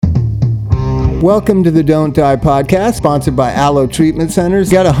Welcome to the Don't Die podcast, sponsored by Aloe Treatment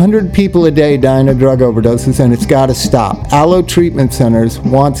Centers. Got 100 people a day dying of drug overdoses, and it's got to stop. Aloe Treatment Centers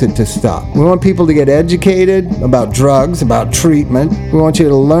wants it to stop. We want people to get educated about drugs, about treatment. We want you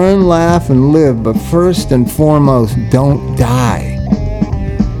to learn, laugh, and live, but first and foremost, don't die.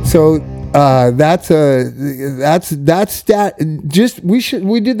 So we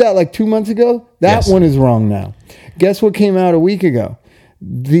did that like 2 months ago. That one is wrong now. Guess what came out a week ago?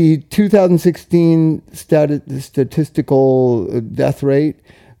 The 2016 statistical death rate,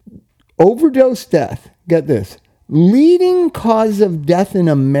 overdose death. Get this: leading cause of death in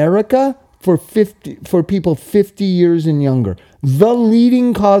America for people 50 years and younger. The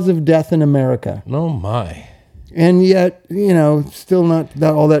leading cause of death in America. Oh my! And yet, still not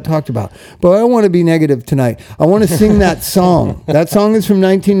all that talked about. But I don't want to be negative tonight. I want to sing that song. That song is from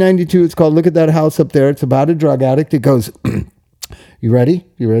 1992. It's called "Look at That House Up There." It's about a drug addict. It goes. You ready?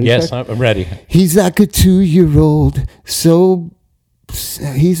 Yes, I'm ready. He's like a 2-year-old, so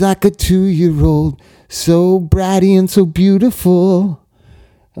bratty and so beautiful.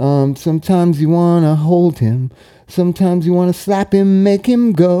 Sometimes you want to hold him. Sometimes you want to slap him, make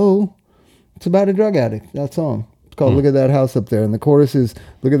him go. It's about a drug addict, that song. It's called Look at That House Up There. And the chorus is,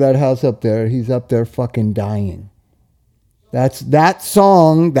 look at that house up there. He's up there fucking dying. That's that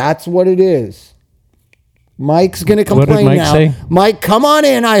song. That's what it is. Mike's going to complain Mike now. say? Mike, come on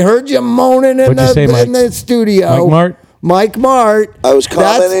in. I heard you moaning in the studio. Mike Mart? Mike Mart. I was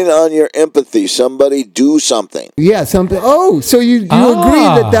commenting on your empathy. Somebody do something. Yeah, something. Oh, so you agree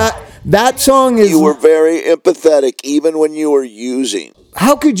that song is... You were very empathetic even when you were using.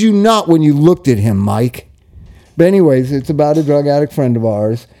 How could you not when you looked at him, Mike? But anyways, it's about a drug addict friend of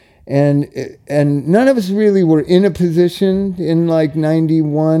ours. And none of us really were in a position in like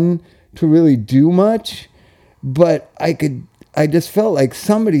 91 to really do much. But I just felt like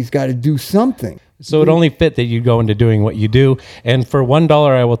somebody's got to do something. So it only fit that you go into doing what you do. And for $1,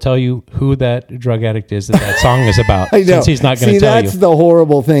 I will tell you who that drug addict is that song is about. I know. Since he's not going to tell you. See, that's the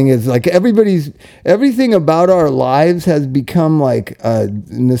horrible thing is like everything about our lives has become like a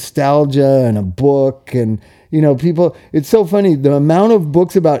nostalgia and a book. And, people, it's so funny. The amount of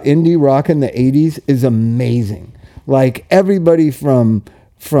books about indie rock in the 80s is amazing. Like everybody from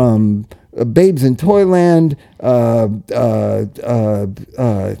Babes in Toyland,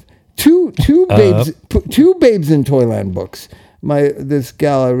 two Babes in Toyland books. This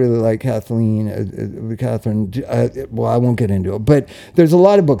gal I really like, Catherine. Well, I won't get into it, but there's a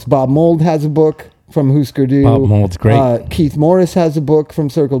lot of books. Bob Mould has a book from Husker Du. Bob Mould's great. Keith Morris has a book from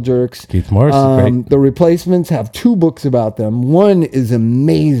Circle Jerks. Keith Morris is great. The Replacements have 2 books about them. One is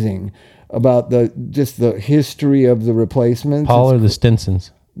amazing about the history of the Replacements. Paul or the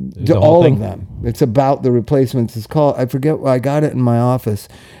Stinsons. All of them. It's about the Replacements. It's called, I forget, I got it in my office.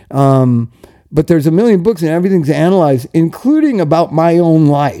 But there's a million books and everything's analyzed, including about my own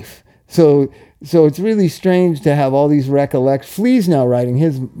life. So it's really strange to have all these recollections. Flea's now writing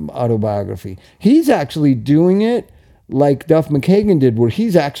his autobiography. He's actually doing it like Duff McKagan did, where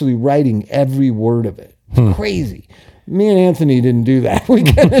he's actually writing every word of it. It's crazy. Me and Anthony didn't do that. We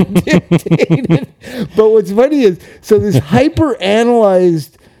kind of dictated. But what's funny is, so this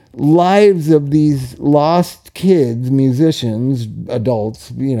hyper-analyzed lives of these lost kids, musicians,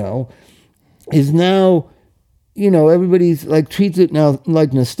 adults, is now, everybody's like treats it now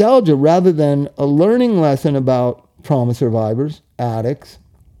like nostalgia rather than a learning lesson about trauma survivors, addicts,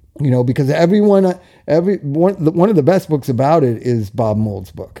 because one of the best books about it is Bob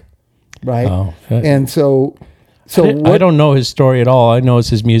Mould's book, right? Oh, okay. And so I don't know his story at all. I know it's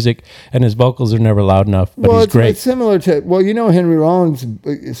his music, and his vocals are never loud enough, but he's great. It's similar to, Henry Rollins'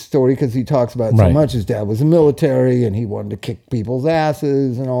 story, because he talks about it so much. His dad was in the military, and he wanted to kick people's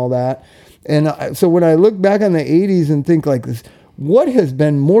asses and all that. And so when I look back on the 80s and think like this, what has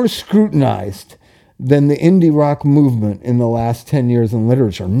been more scrutinized than the indie rock movement in the last 10 years in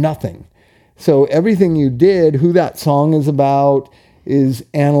literature? Nothing. So everything you did, who that song is about, is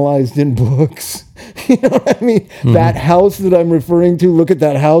analyzed in books. You know what I mean? Mm-hmm. That house that I'm referring to, look at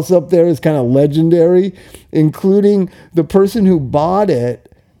that house up there, is kind of legendary, including the person who bought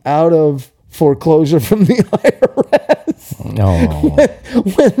it out of foreclosure from the IRS.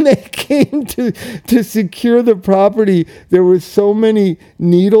 When they came to secure the property, there were so many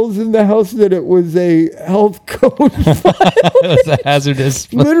needles in the house that it was a health code violation. It was a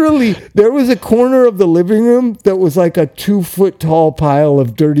hazardous. Literally, there was a corner of the living room that was like a 2-foot tall pile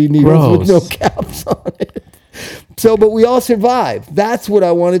of dirty needles with no caps on it. So, but we all survived. That's what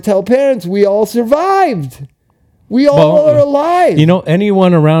I want to tell parents. We all survived. We all are alive.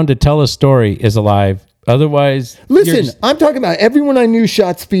 Anyone around to tell a story is alive. Otherwise, Listen, I'm talking about everyone I knew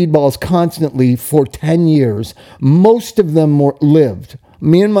shot speedballs constantly for 10 years. Most of them lived.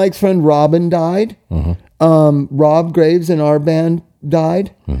 Me and Mike's friend Robin died. Rob Graves in our band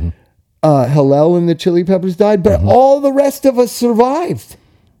died. Hillel and the Chili Peppers died. But all the rest of us survived.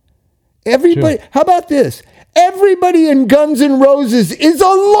 Everybody. Sure. How about this? Everybody in Guns N' Roses is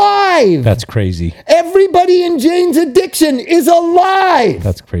alive. That's crazy. Everybody in Jane's Addiction is alive.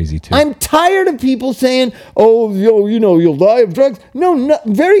 That's crazy too. I'm tired of people saying, "Oh, you'll die of drugs." No,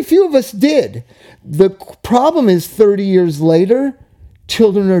 very few of us did. The problem is 30 years later,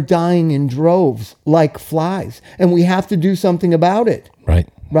 children are dying in droves like flies, and we have to do something about it.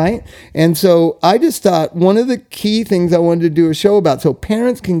 Right? And so I just thought one of the key things I wanted to do a show about so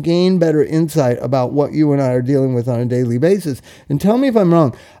parents can gain better insight about what you and I are dealing with on a daily basis. And tell me if I'm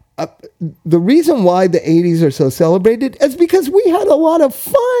wrong. The reason why the 80s are so celebrated is because we had a lot of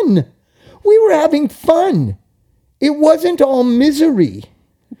fun. We were having fun. It wasn't all misery.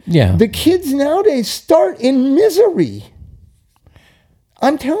 Yeah. The kids nowadays start in misery.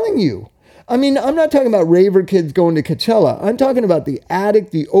 I'm telling you. I mean, I'm not talking about raver kids going to Coachella. I'm talking about the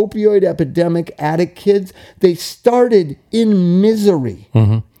opioid epidemic addict kids. They started in misery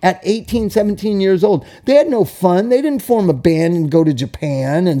at 18, 17 years old. They had no fun. They didn't form a band and go to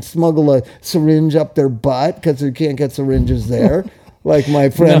Japan and smuggle a syringe up their butt because they can't get syringes there. Like my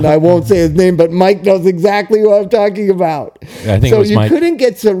friend, I won't say his name, but Mike knows exactly what I'm talking about. I think it was Mike. Couldn't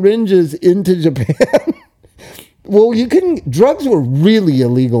get syringes into Japan. Well, you couldn't. Drugs were really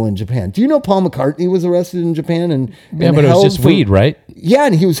illegal in Japan. Do you know Paul McCartney was arrested in Japan but it was just weed, right? Yeah,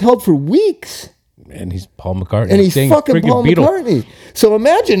 and he was held for weeks. And he's Paul McCartney. And he's fucking Paul McCartney. So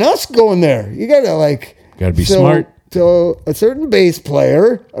imagine us going there. You gotta be smart. So a certain bass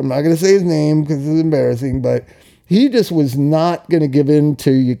player, I'm not gonna say his name because it's embarrassing, but he just was not gonna give in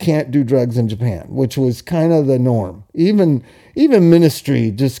to you can't do drugs in Japan, which was kind of the norm. Even Ministry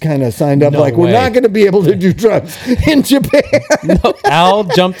just kind of signed up we're not going to be able to do drugs in Japan. No, Al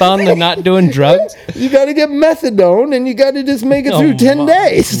jumped on the not doing drugs. You got to get methadone and you got to just make it through 10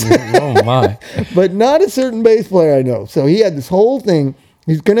 days. Oh my. But not a certain bass player I know. So he had this whole thing.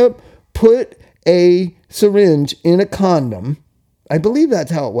 He's going to put a syringe in a condom. I believe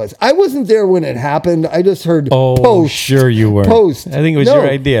that's how it was. I wasn't there when it happened. I just heard post. Sure you were. Post. I think it was your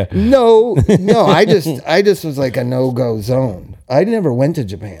idea. No. I just was like a no-go zone. I never went to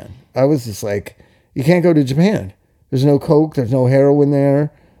Japan. I was just like, you can't go to Japan. There's no coke. There's no heroin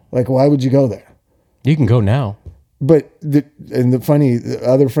there. Like, why would you go there? You can go now. But the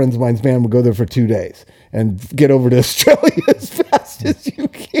other friends of mine's band would go there for 2 days and get over to Australia as fast as you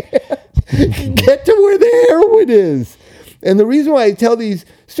can. Get to where the heroin is. And the reason why I tell these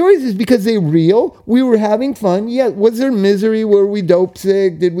stories is because they're real. We were having fun. Yeah. Was there misery? Were we dope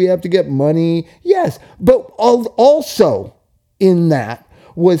sick? Did we have to get money? Yes. But also in that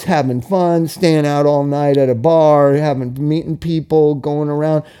was having fun, staying out all night at a bar, meeting people, going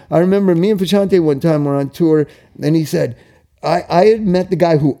around. I remember me and Pachante one time were on tour, and he said, I had met the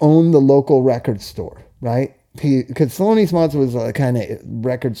guy who owned the local record store, right? Because Thelonious Monster was a kind of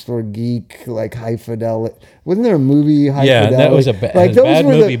record store geek, like High Fidelity. Wasn't there a movie, High Fidelity? Yeah, that was a bad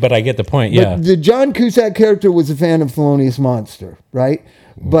movie, but I get the point, yeah. But the John Cusack character was a fan of Thelonious Monster, right?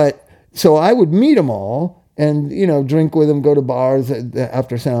 But, so I would meet them all and, drink with them, go to bars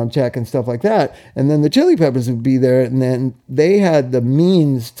after sound check and stuff like that. And then the Chili Peppers would be there, and then they had the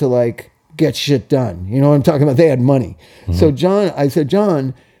means to, get shit done. You know what I'm talking about? They had money. Mm-hmm. So I said,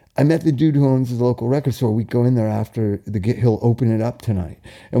 John, I met the dude who owns the local record store. We'd go in there after he'll open it up tonight.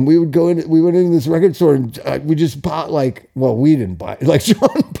 And we would go in, we went into this record store and we just bought we didn't buy it. Like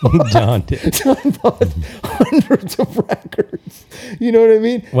John did. John bought hundreds of records. You know what I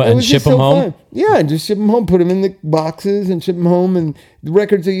mean? What, and ship them home? Fun. Yeah, and just ship them home, put them in the boxes and ship them home. And the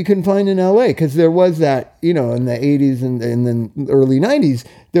records that you couldn't find in LA, because there was that, in the 80s and then early 90s,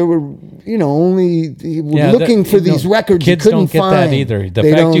 there were, only looking for these records. Kids you couldn't don't get find. that either. The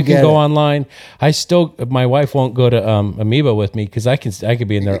fact you can go online. My wife won't go to Amoeba with me because I could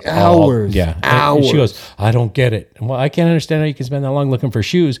be in there hours. And she goes, I don't get it. Well, I can't understand how you can spend that long looking for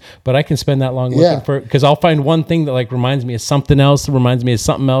shoes, but I can spend that long looking for, because I'll find one thing that reminds me of something else, reminds me of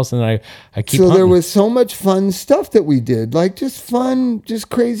something else, and I keep So hunting. there was so much fun stuff that we did, just fun, just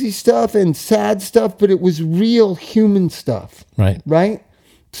crazy stuff and sad stuff, but it was real human stuff. Right?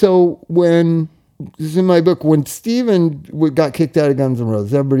 So when, this is in my book, when Steven got kicked out of Guns N'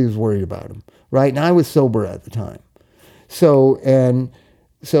 Roses, everybody was worried about him, right? And I was sober at the time. So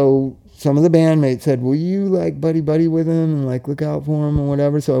some of the bandmates said, will you buddy with him and look out for him or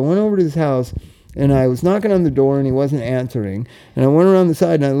whatever? So I went over to his house and I was knocking on the door and he wasn't answering. And I went around the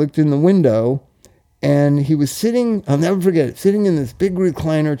side and I looked in the window And he was sitting, I'll never forget it, sitting in this big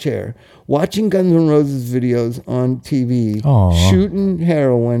recliner chair, watching Guns N' Roses videos on TV, Aw. shooting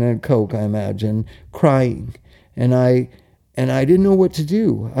heroin and coke, I imagine, crying. And I didn't know what to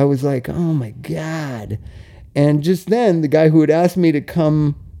do. I was like, oh my God. And just then, the guy who had asked me to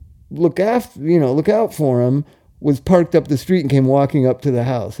come look out for him was parked up the street and came walking up to the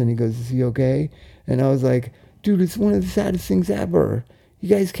house. And he goes, is he okay? And I was like, dude, it's one of the saddest things ever. You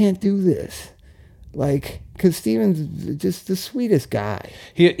guys can't do this. Like, because Steven's just the sweetest guy.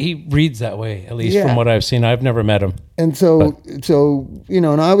 He reads that way, at least Yeah. from what I've seen. I've never met him. And so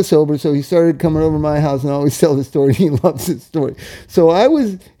and I was sober, so he started coming over to my house, and I always tell the story. He loves this story. So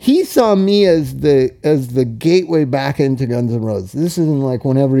he saw me as the gateway back into Guns N' Roses. This isn't like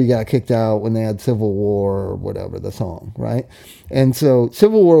whenever he got kicked out when they had Civil War or whatever, the song, right? And so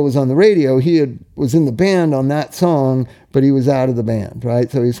Civil War was on the radio. He was in the band on that song, but he was out of the band, right?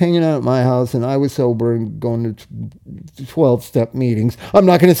 So he was hanging out at my house, and I was sober and going to 12-step meetings. I'm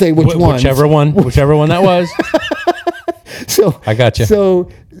not going to say which one. Whichever one that was. So I got you. So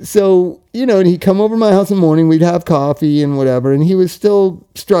and he'd come over to my house in the morning. We'd have coffee and whatever, and he was still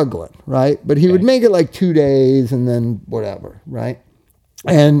struggling, right? But he would make it like 2 days and then whatever, right?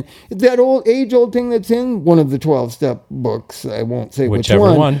 And that age-old thing that's in one of the 12-step books, I won't say Whichever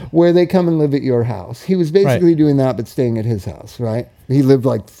which one, where they come and live at your house. He was basically doing that, but staying at his house, right? He lived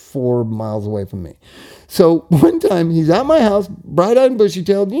like 4 miles away from me. So one time he's at my house, bright-eyed and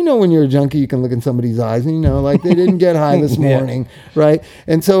bushy-tailed. You know, when you're a junkie, you can look in somebody's eyes and like they didn't get high this morning, right?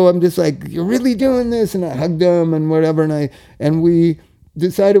 And so I'm just like, you're really doing this? And I hugged him and whatever. And we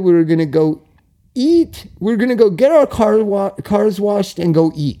decided we were going to go eat. We were going to go get our cars washed and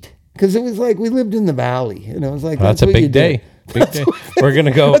go eat. Because it was like we lived in the valley. And I was like, that's a what you big day. do. Big day. We're going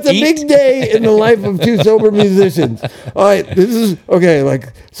to go That's eat. a big day in the life of two sober musicians. All right, this is okay.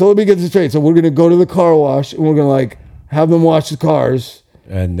 So let me get this straight. So we're gonna go to the car wash and we're gonna have them wash the cars,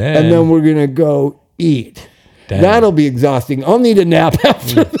 And then we're gonna go eat. Damn. That'll be exhausting. I'll need a nap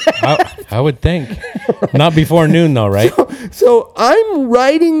after that. I would think. Not before noon though, right? So I'm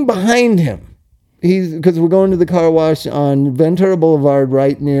riding behind him. Because we're going to the car wash on Ventura Boulevard,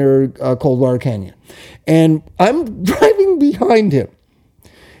 right near Coldwater Canyon, and I'm driving behind him,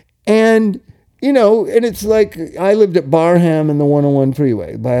 and and it's like I lived at Barham and the 101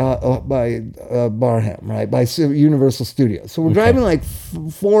 freeway by Barham, right by Universal Studios. So we're driving like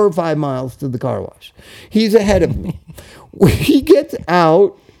 4 or 5 miles to the car wash. He's ahead of me. He gets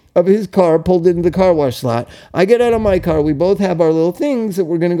out of his car, pulled into the car wash slot. I get out of my car. We both have our little things that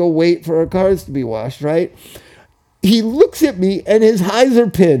we're going to go wait for our cars to be washed, right? He looks at me and his eyes are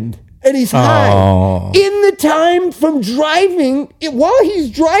pinned. And he's high. In the time from driving, while he's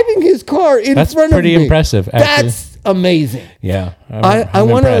driving his car in front of me. That's pretty impressive, actually. That's amazing. Yeah. I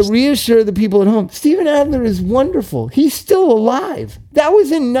want to reassure the people at home. Steven Adler is wonderful. He's still alive. That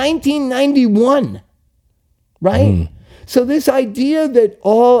was in 1991, right? So this idea that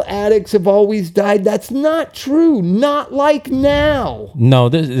all addicts have always died, that's not true. Not like now. No,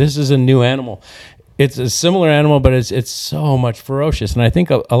 this is a new animal. It's a similar animal, but it's so much ferocious. And I think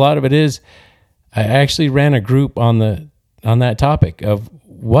a lot of it is, I actually ran a group on that topic of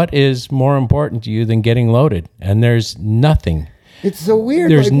what is more important to you than getting loaded. And there's nothing. It's so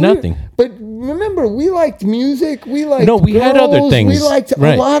weird. There's nothing. But remember, we liked music. We liked we had other things. We liked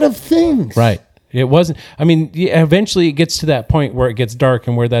a lot of things. Right. It wasn't, eventually it gets to that point where it gets dark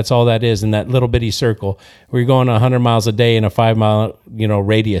and where that's all that is in that little bitty circle where you're going 100 miles a day in a 5 mile,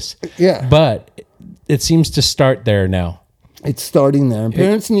 radius. Yeah. But it seems to start there now. It's starting there. And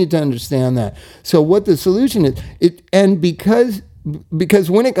parents need to understand that. So what the solution is, because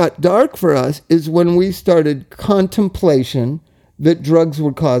when it got dark for us is when we started contemplation that drugs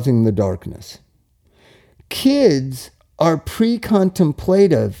were causing the darkness. Kids are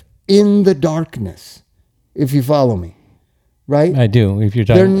pre-contemplative in the darkness, if you follow me, right? I do. If you're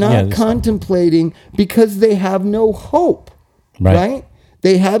talking, they're not contemplating because they have no hope, right?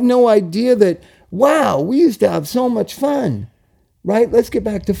 They have no idea that, wow, we used to have so much fun, right? Let's get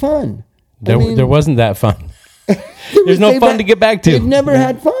back to fun. There wasn't that fun. There's no fun to get back to. They've never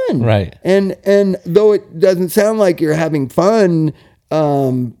had fun, right? And though it doesn't sound like you're having fun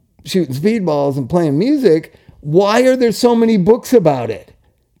shooting speedballs and playing music, why are there so many books about it?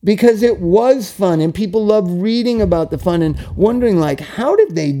 Because it was fun and people love reading about the fun and wondering how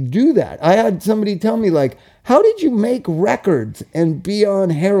did they do that? I had somebody tell me how did you make records and be on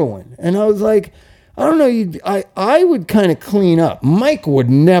heroin? And I was like, I don't know. I would kind of clean up. Mike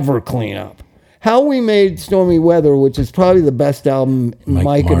would never clean up. How we made Stormy Weather, which is probably the best album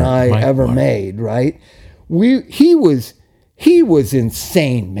Mike and I ever made, right? He He was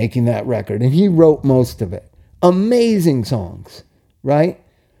insane making that record, and he wrote most of it. Amazing songs, right?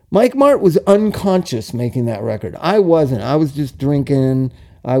 Mike Mart was unconscious making that record. I wasn't. I was just drinking.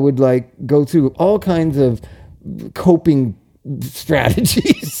 I would like go through all kinds of coping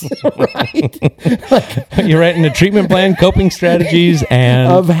strategies, right? Like, you're writing a treatment plan, coping strategies,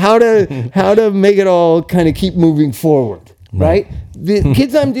 and of how to make it all kind of keep moving forward, right? The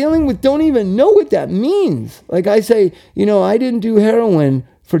kids I'm dealing with don't even know what that means. Like I say, I didn't do heroin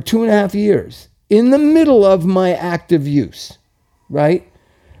for 2.5 years in the middle of my active use, right?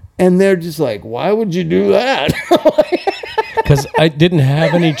 And they're just like, why would you do that? because I didn't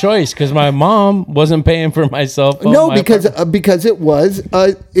have any choice because my mom wasn't paying for my cell phone. No, because it was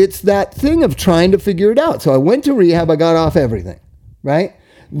it's that thing of trying to figure it out. So I went to rehab. I got off everything, right?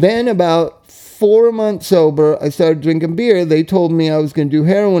 Then about 4 months sober, I started drinking beer. They told me I was going to do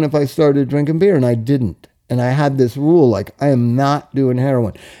heroin if I started drinking beer, and I didn't. And I had this rule, like, I am not doing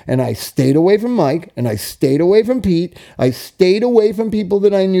heroin. And I stayed away from Mike, and I stayed away from Pete. I stayed away from people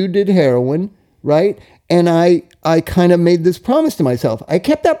that I knew did heroin, right? And I kind of made this promise to myself. I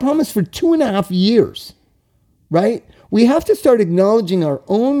kept that promise for 2.5 years, right? We have to start acknowledging our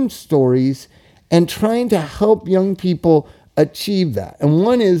own stories and trying to help young people achieve that. And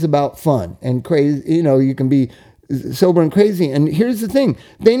one is about fun and crazy. You can be sober and crazy. And here's the thing.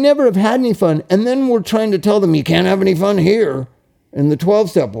 They never have had any fun. And then we're trying to tell them you can't have any fun here in the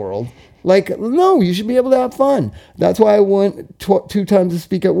 12-step world. Like, no, you should be able to have fun. That's why I went 2 times to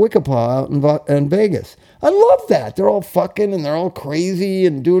speak at Wickapaw out in Vegas. I love that. They're all fucking and they're all crazy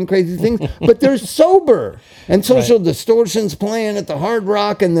and doing crazy things, but they're sober. And Social Distortion's playing at the Hard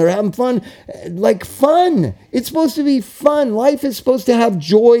Rock and they're having fun. Like, fun. It's supposed to be fun. Life is supposed to have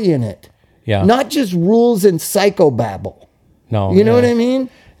joy in it. Yeah. Not just rules and psychobabble. No. You know what I mean?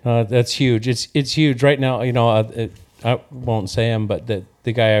 That's huge. It's huge right now. I won't say him, but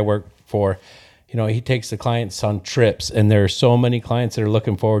the guy I work for, he takes the clients on trips, and there are so many clients that are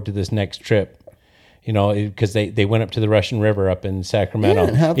looking forward to this next trip. Because they went up to the Russian River up in Sacramento. Yeah,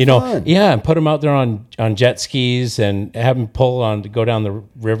 and have fun. Yeah, and put them out there on jet skis and have them to go down the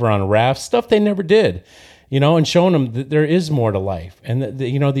river on a raft, stuff they never did. And showing them that there is more to life, and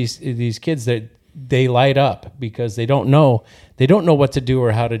these kids that they light up because they don't know what to do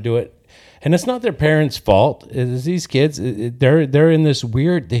or how to do it. And it's not their parents' fault. It's these kids, they're in this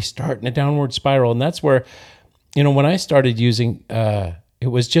weird, they start in a downward spiral. And that's where, when I started using, it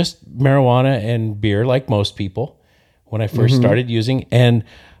was just marijuana and beer like most people when I first started using. And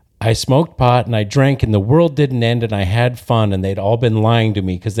I smoked pot and I drank and the world didn't end and I had fun. And they'd all been lying to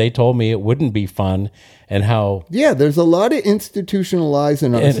me because they told me it wouldn't be fun and how... Yeah, there's a lot of institutionalized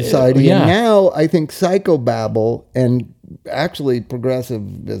in our society. And now I think psychobabble and actually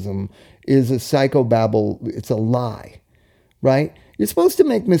progressivism is a psychobabble. It's a lie, right? You're supposed to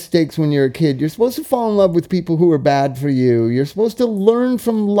make mistakes when you're a kid. You're supposed to fall in love with people who are bad for you. You're supposed to learn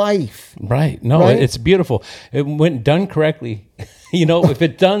from life. Right. No, right? It's beautiful. When done correctly, if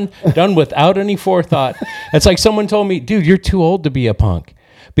it's done without any forethought, it's like someone told me, dude, you're too old to be a punk.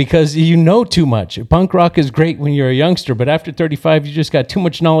 Because you know too much. Punk rock is great when you're a youngster, but after 35, you just got too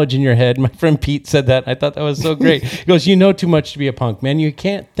much knowledge in your head. My friend Pete said that. I thought that was so great. He goes, you know too much to be a punk, man. You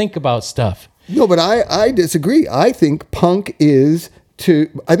can't think about stuff. No, but I disagree. I think punk I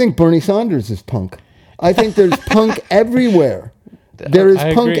think Bernie Sanders is punk. I think there's punk everywhere. There is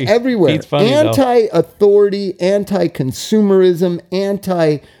punk everywhere. Pete's funny, anti-authority,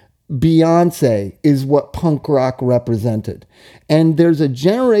 anti-consumerism, Beyonce is what punk rock represented. And there's a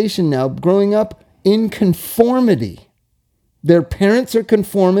generation now growing up in conformity. Their parents are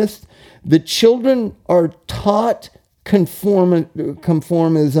conformists. The children are taught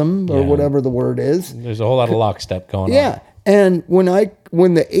conformism or whatever the word is. There's a whole lot of lockstep going on. Yeah. And when the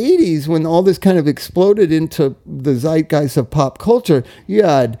 80s, when all this kind of exploded into the zeitgeist of pop culture, you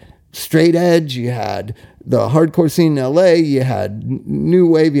had straight edge, you had the hardcore scene in LA, you had new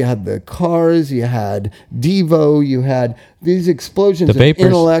wave, you had the Cars, you had Devo, you had these explosions of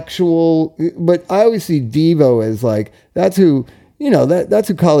intellectual, but I always see Devo as like, that's who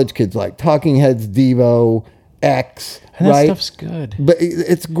college kids like. Talking Heads, Devo, X, and that right? stuff's good. But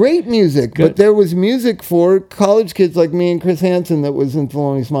it's great music. Good. But there was music for college kids like me and Chris Hansen that was in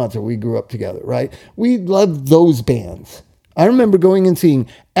Thelonious Monster. We grew up together, right? We loved those bands. I remember going and seeing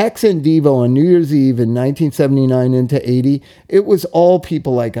X and Devo on New Year's Eve in 1979 into 80, it was all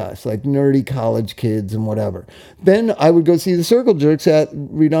people like us, like nerdy college kids and whatever. Then I would go see the Circle Jerks at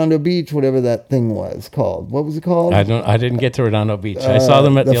Redondo Beach, whatever that thing was called. What was it called? I didn't get to Redondo Beach. I saw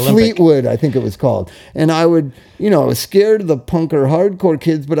them at the Olympic. Fleetwood, I think it was called. And I would, I was scared of the punk or hardcore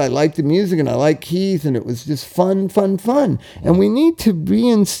kids, but I liked the music and I liked Keith, and it was just fun. And we need to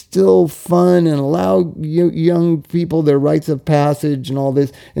reinstill fun and allow young people their rites of passage and all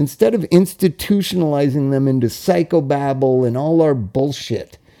this, instead of institutionalizing them into psychobabble and all our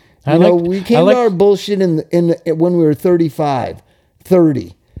bullshit. We came to our bullshit when we were 35,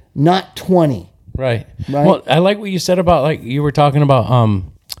 30, not 20. Right. Well, I like what you said about, like, you were talking about,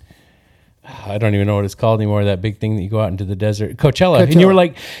 I don't even know what it's called anymore, that big thing that you go out into the desert, Coachella. And you were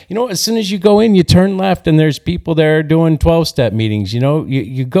like, as soon as you go in, you turn left and there's people there doing 12-step meetings.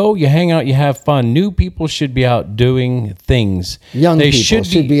 You go, you hang out, you have fun. New people should be out doing things. Young people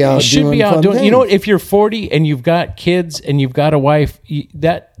should be out doing fun things. You know what? If you're 40 and you've got kids and you've got a wife,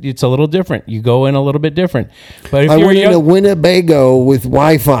 it's a little different. You go in a little bit different. But if I you're went into Winnebago with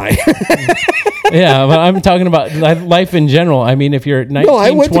Wi-Fi. Yeah, but I'm talking about life in general. I mean, if you're 19,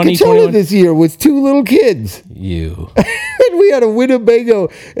 I went 20, to Coachella 21, this year with 2 little kids. And we had a Winnebago,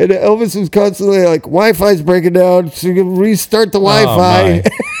 and Elvis was constantly like, Wi-Fi's breaking down, so you can restart the Wi-Fi.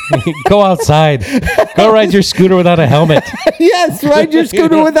 Go outside. Go ride your scooter without a helmet. Yes, ride your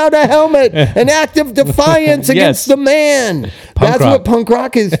scooter without a helmet. An act of defiance against the man. That's what punk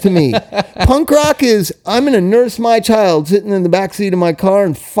rock is to me. Punk rock is, I'm going to nurse my child sitting in the backseat of my car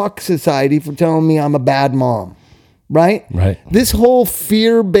and fuck society for telling me I'm a bad mom. Right? This whole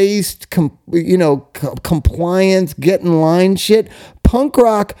fear-based, compliance, get in line shit, punk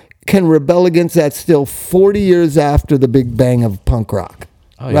rock can rebel against that still 40 years after the big bang of punk rock.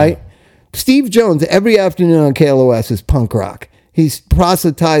 Right? Steve Jones, every afternoon on KLOS is punk rock. He's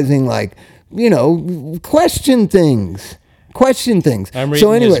proselytizing, like, question things. I'm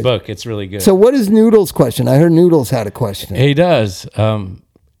reading his book. It's really good. So what is Noodles' question? I heard Noodles had a question. He does.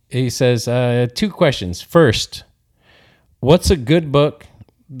 He says 2 questions. First, what's a good book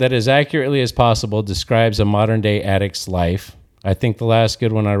that as accurately as possible describes a modern-day addict's life? I think the last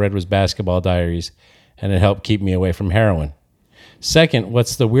good one I read was Basketball Diaries, and it helped keep me away from heroin. Second,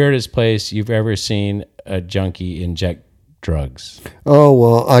 what's the weirdest place you've ever seen a junkie inject drugs? Oh,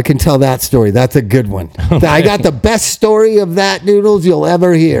 well, I can tell that story. That's a good one. Okay. I got the best story of that, Noodles, you'll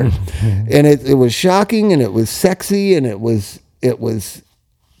ever hear. And it was shocking, and it was sexy, and it was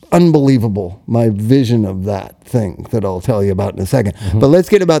unbelievable, my vision of that thing that I'll tell you about in a second. Mm-hmm. But let's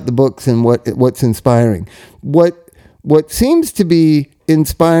get about the books and what's inspiring. What seems to be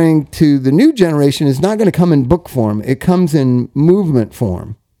inspiring to the new generation is not going to come in book form. It comes in movement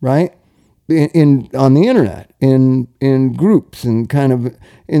form, right? On the internet, in groups and kind of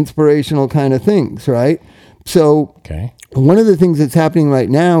inspirational kind of things, right? So one of the things that's happening right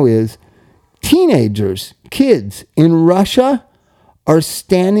now is teenagers, kids in Russia are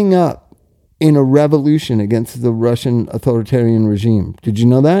standing up in a revolution against the Russian authoritarian regime. Did you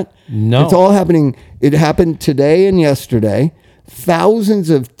know that? No. It's all happening. It happened today and yesterday. Thousands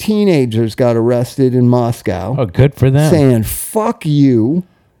of teenagers got arrested in Moscow. Oh, good for them. Saying, fuck you.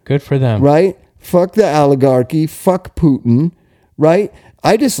 Good for them. Right? Fuck the oligarchy. Fuck Putin. Right?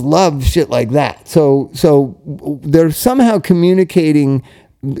 I just love shit like that. So they're somehow communicating,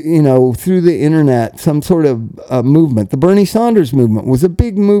 through the internet, some sort of movement. The Bernie Sanders movement was a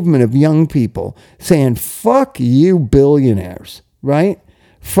big movement of young people saying, fuck you billionaires, right?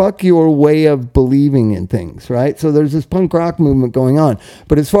 Fuck your way of believing in things, right? So there's this punk rock movement going on.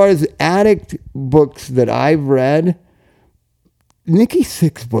 But as far as addict books that I've read, Nikki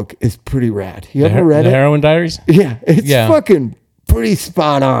Sixx's book is pretty rad. You ever read it? The Heroin Diaries? Yeah, it's fucking pretty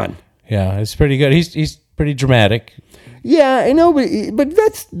spot on. Yeah, it's pretty good. He's pretty dramatic. Yeah, I know, but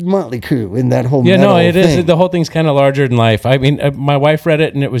that's Motley Crue in that whole metal it thing. is. The whole thing's kind of larger than life. I mean, my wife read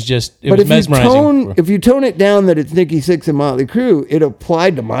it, and it was just mesmerizing. If you tone it down that it's Nikki Sixx and Motley Crue, it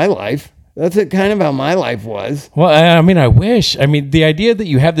applied to my life. That's kind of how my life was. Well, I mean, I wish. I mean, the idea that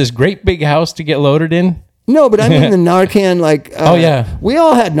you have this great big house to get loaded in. No, but I mean the Narcan, we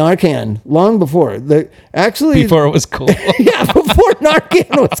all had Narcan long before. Before it was cool. Yeah, before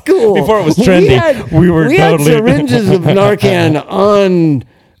Narcan was cool. Before it was trendy. We had syringes of Narcan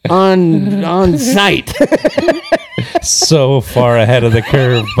on site. So far ahead of the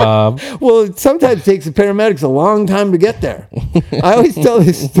curve, Bob. Well, it sometimes takes the paramedics a long time to get there. I always tell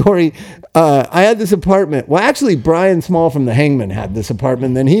this story. I had this apartment. Well, actually, Brian Small from The Hangman had this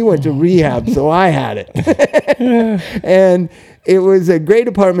apartment. Then he went to rehab, so I had it. And it was a great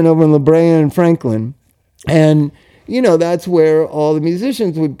apartment over in La Brea and Franklin. And that's where all the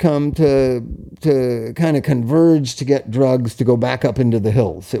musicians would come to kind of converge to get drugs to go back up into the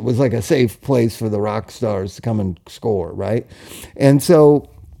hills. It was like a safe place for the rock stars to come and score, right? And so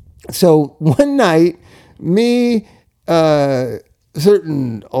one night, me,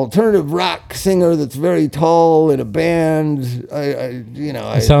 certain alternative rock singer that's very tall in a band,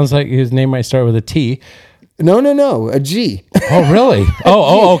 It sounds like his name might start with a T. No, a G. Oh, really?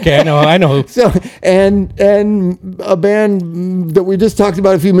 Oh, okay. I know. So, and a band that we just talked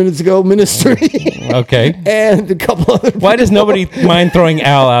about a few minutes ago, Ministry. Okay. And a couple other people. Why does nobody mind throwing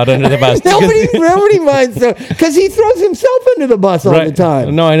Al out under the bus? Nobody minds, because he throws himself under the bus all the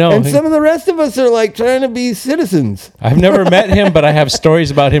time. No, I know. And some of the rest of us are like trying to be citizens. I've never met him, but I have stories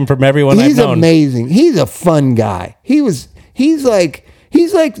about him from everyone I've known. He's amazing. He's a fun guy. He's like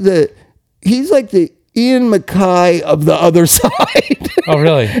the Ian Mackay of the other side. Oh,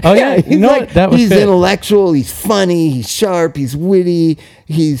 really? Oh, yeah. He's intellectual. He's funny. He's sharp. He's witty.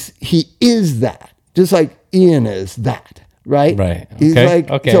 He is that. Just like Ian is that. Right. Right. He's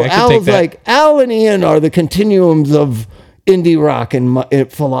Okay. So Al's like Al and Ian are the continuums of indie rock and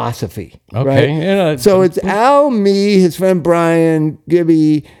philosophy. Okay. Right? So it's Al, me, his friend Brian,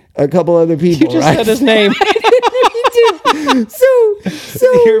 Gibby, a couple other people. You just said his name.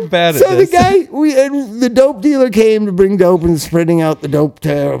 So you're bad at so this. the guy, the dope dealer came to bring dope and spreading out the dope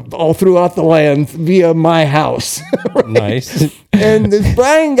to all throughout the land via my house. Right? Nice. And this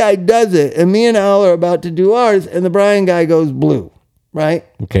Brian guy does it, and me and Al are about to do ours, and the Brian guy goes blue, right?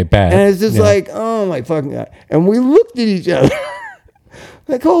 Okay, bad. And it's just like, oh my fucking God. And we looked at each other.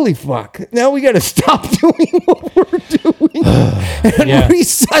 Like, holy fuck. Now we got to stop doing what we're doing and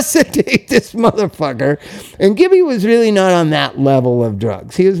resuscitate this motherfucker. And Gibby was really not on that level of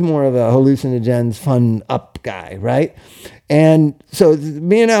drugs. He was more of a hallucinogens, fun up guy, right? And so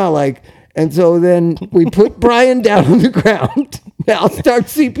me and Al, and so then we put Brian down on the ground. Al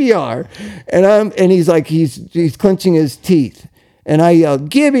starts CPR. And he's like, he's clenching his teeth. And I yelled,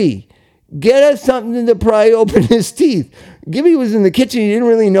 Gibby, get us something to pry open his teeth. Gibby was in the kitchen. He didn't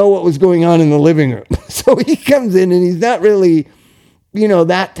really know what was going on in the living room. So he comes in and he's not really,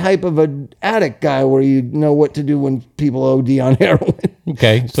 that type of an addict guy where you know what to do when people OD on heroin.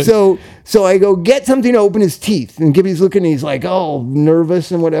 Okay. So I go, get something to open his teeth. And Gibby's looking and he's like, oh,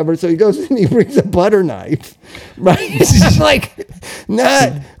 nervous and whatever. So he goes and he brings a butter knife. Right? It's like,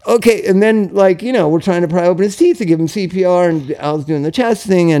 not, okay. And then we're trying to pry open his teeth to give him CPR, and Al's doing the chest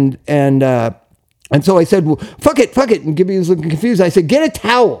thing. And so I said, well, fuck it. And Gibby was looking confused. I said, get a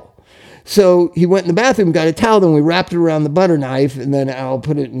towel. So he went in the bathroom, got a towel, then we wrapped it around the butter knife, and then Al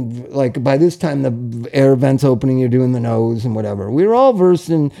put it in, by this time the air vent's opening, you're doing the nose and whatever. We were all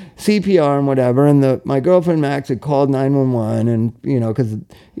versed in CPR and whatever, and my girlfriend Max had called 911, and, because,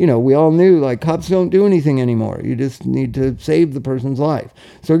 we all knew, cops don't do anything anymore. You just need to save the person's life.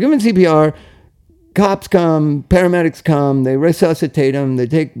 So we're giving CPR. Cops come, paramedics come, they resuscitate him, they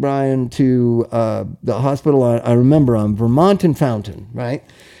take Brian to the hospital, I remember, on Vermont and Fountain, right?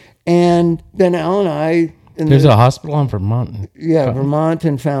 And then Al and I... There's a hospital on Vermont? Yeah, Vermont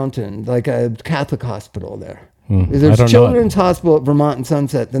and Fountain, like a Catholic hospital there. There's a children's hospital at Vermont and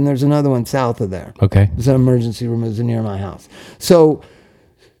Sunset, then there's another one south of there. Okay. There's an emergency room, it was near my house. So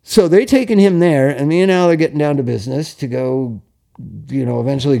they're taking him there, and me and Al are getting down to business to go...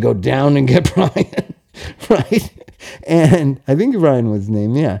 eventually go down and get Brian, right? And I think Brian was his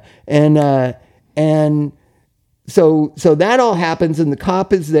name, yeah. And so that all happens, and the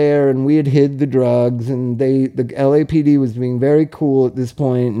cop is there, and we had hid the drugs, and the LAPD was being very cool at this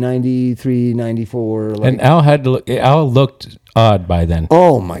point, 93, 94. And Al looked odd by then.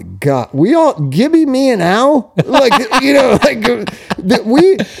 Oh my God. Gibby, me and Al,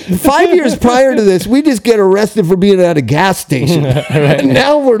 we 5 years prior to this, we just get arrested for being at a gas station. Right. And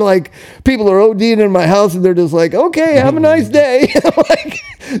now we're people are ODing in my house and they're just like, okay, have a nice day.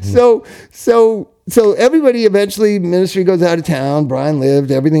 So everybody eventually, Ministry goes out of town. Brian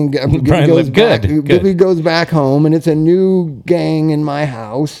lived, everything. Brian lived good. Gibby goes back home, and it's a new gang in my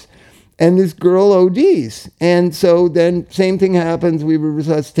house. And this girl ODs. And so then same thing happens. We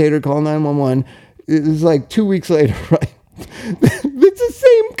resuscitate her, call 911. It was 2 weeks later, right? It's the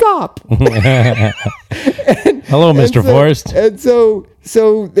same cop. Hello, Mr. Forrest. And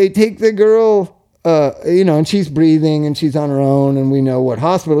so they take the girl and she's breathing and she's on her own, and we know what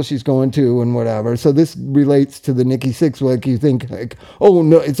hospital she's going to and whatever. So this relates to the Nikki Sixx. Like you think, like, oh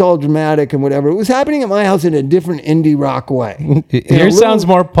no, it's all dramatic and whatever. It was happening at my house in a different indie rock way. Yours sounds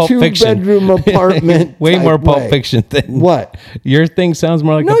more Pulp Fiction. 2-bedroom apartment. Way more Pulp way. Fiction than What? Your thing sounds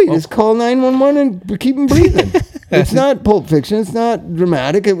more like No, you just call 911 and keep them breathing. It's not Pulp Fiction. It's not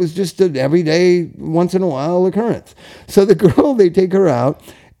dramatic. It was just an everyday, once in a while occurrence. So the girl, they take her out,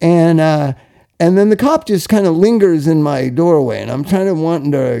 and then the cop just kind of lingers in my doorway, and I'm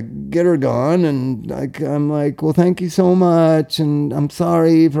wanting to get her gone, and I'm like, well, thank you so much, and I'm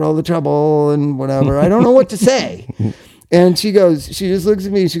sorry for all the trouble and whatever. I don't know what to say. And she just looks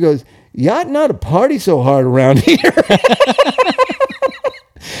at me, and she goes, you ought not to party so hard around here.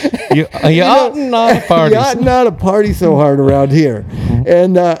 You ought not to party. You ought not to party so hard around here.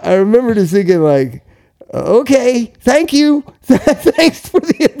 And I remember just thinking, like, okay, thank you. Thanks for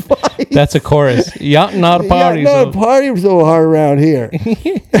the advice. That's a chorus. You ought not to party. You ought not to party so hard around here.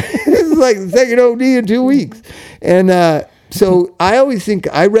 This is like the second OD in 2 weeks. And so I always think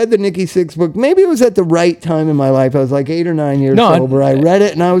I read the Nikki Sixx book. Maybe it was at the right time in my life. I was like 8 or 9 years sober. I read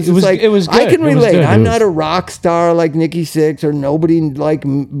it and I was just like, it was good. I can relate. Good. I'm not a rock star like Nikki Sixx, or nobody like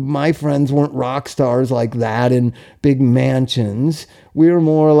my friends weren't rock stars like that in big mansions. We were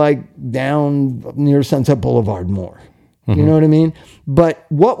more like down near Sunset Boulevard more. Mm-hmm. You know what I mean? But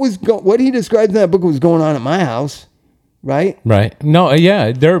what he described in that book was going on at my house. Right? Right. No,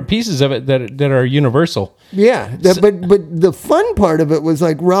 yeah, there are pieces of it that are universal. Yeah, but the fun part of it was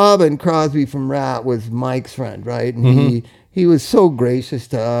like Robin Crosby from Rat was Mike's friend, right? And he was so gracious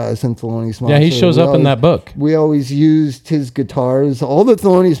to us and Thelonious Monster. Yeah, he shows up in that book. We always used his guitars. All the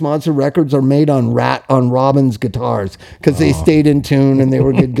Thelonious Monster records are made on Robin's guitars because they stayed in tune and they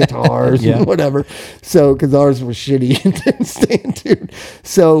were good guitars and whatever. So, because ours were shitty and didn't stay in tune.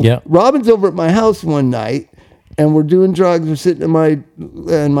 So, Robin's over at my house one night. And we're doing drugs. We're sitting in my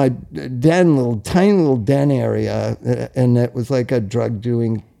tiny little den area, and it was like a drug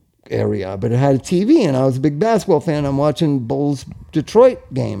doing area, but it had a TV, and I was a big basketball fan. I'm watching Bulls Detroit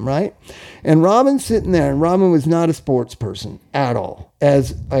game, right? And Robin's sitting there, and Robin was not a sports person at all,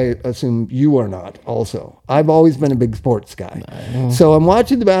 as I assume you are not also. I've always been a big sports guy. So I'm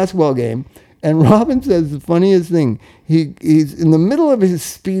watching the basketball game, and Robin says the funniest thing. He's in the middle of his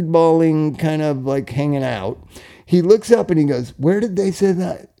speedballing, kind of like hanging out. He looks up and he goes, where did they say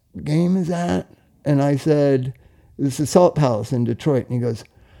that game is at? And I said, it's the Salt Palace in Detroit. And he goes,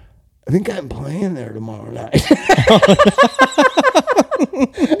 I think I'm playing there tomorrow night. I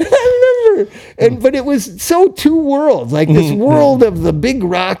remember. But it was so two worlds, like this world of the big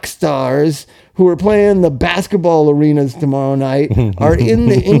rock stars who are playing the basketball arenas tomorrow night are in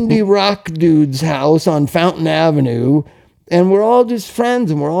the indie rock dude's house on Fountain Avenue. And we're all just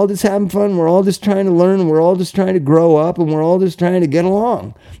friends, and we're all just having fun. We're all just trying to learn, and we're all just trying to grow up, and we're all just trying to get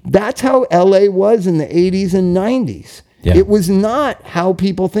along. That's how LA was in the 80s and 90s. Yeah. It was not how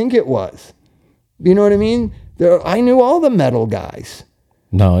people think it was. You know what I mean? I knew all the metal guys.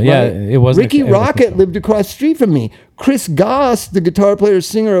 No, yeah, right? It wasn't. Ricky Rocket lived across the street from me. Chris Goss, the guitar player,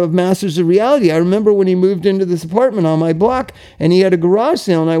 singer of Masters of Reality. I remember when he moved into this apartment on my block, and he had a garage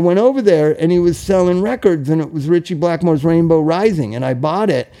sale, and I went over there, and he was selling records, and it was Ritchie Blackmore's Rainbow Rising, and I bought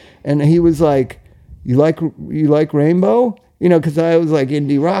it, and he was like, "You like Rainbow?" You know, because I was like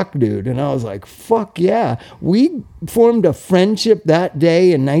indie rock dude, and I was like, "Fuck yeah!" We formed a friendship that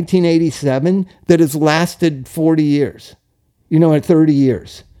day in 1987 that has lasted 40 years. You know, at 30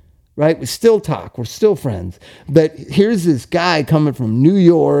 years, right? We still talk. We're still friends. But here's this guy coming from New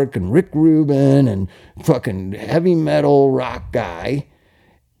York and Rick Rubin and fucking heavy metal rock guy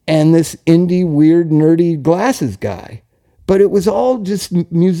and this indie weird nerdy glasses guy. But it was all just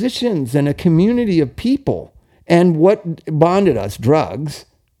musicians and a community of people. And what bonded us? Drugs,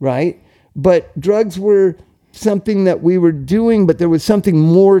 right? But drugs were something that we were doing, but there was something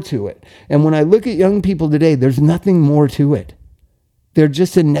more to it. And when I look at young people today, there's nothing more to it. They're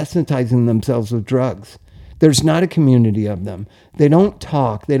just anesthetizing themselves with drugs. There's not a community of them. They don't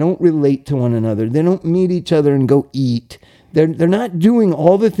talk. They don't relate to one another. They don't meet each other and go eat. They're not doing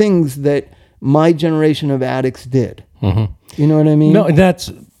all the things that my generation of addicts did. Mm-hmm. You know what I mean? No, that's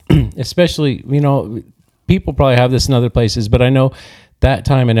especially, you know, people probably have this in other places, but I know that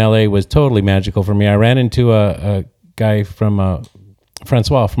time in LA was totally magical for me. I ran into a guy from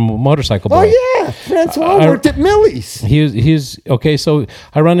Francois from Motorcycle Boy. Oh yeah, Francois worked at Millie's. He's okay. So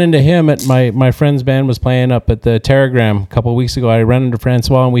I run into him at my friend's band was playing up at the Terragram a couple of weeks ago. I ran into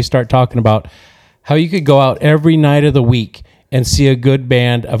Francois and we start talking about how you could go out every night of the week and see a good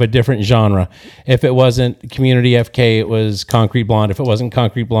band of a different genre. If it wasn't Community FK, it was Concrete Blonde. If it wasn't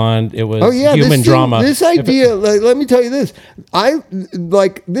Concrete Blonde, it was Human Drama. This idea, let me tell you this. I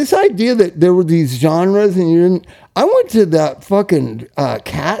like this idea that there were these genres and you didn't. I went to that fucking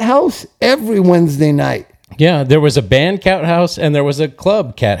Cat House every Wednesday night. Yeah, there was a band Cat House and there was a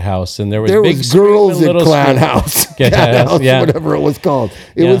club Cat House and there was big was girls scream and at little Cat scream. House, Cat House, yeah. whatever it was called.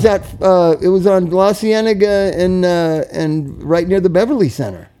 It was at it was on La Cienega and right near the Beverly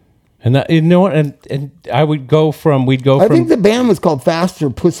Center. And that, you know what? And I would go from I think the band was called Faster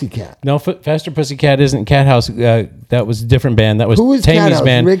Pussycat. No, Faster Pussycat isn't Cat House. That was a different band. That was Who was Tammy's Cat House?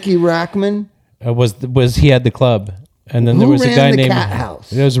 band. Ricky Rackman. Was he had the club? And then Who there was a ran guy the named Cat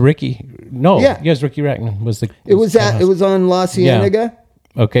House? It was Ricky. No, Yeah. yes, Ricky Rackman was the. It was Cat House. it was on La Cienega.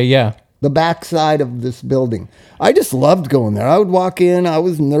 Okay, yeah. The backside of this building. I just loved going there. I would walk in. I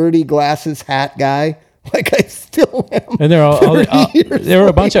was nerdy glasses hat guy, like I still am. And there were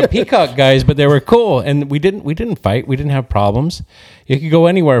a bunch later. of Peacock guys, but they were cool. And we didn't fight. We didn't have problems. You could go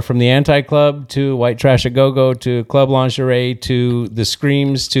anywhere from the Anti Club to White Trash A Go Go to Club Lingerie to the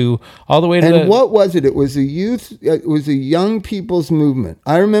Screams to all the way to And what was it? It was a youth. It was a young people's movement.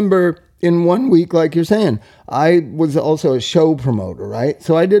 I remember in 1 week, like you're saying, I was also a show promoter, right?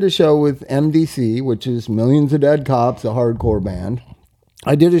 So I did a show with MDC, which is Millions of Dead Cops, a hardcore band.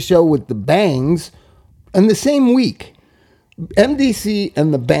 I did a show with the Bangs, and the same week, MDC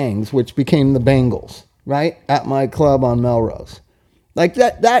and the Bangs, which became the Bangles, right? At my club on Melrose. Like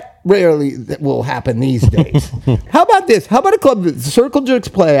that rarely will happen these days. How about this? How about a club that Circle Jerks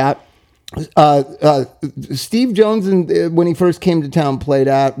play at? Steve Jones, and when he first came to town, played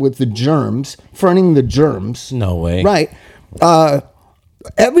at with the Germs, fronting the Germs. No way. Right.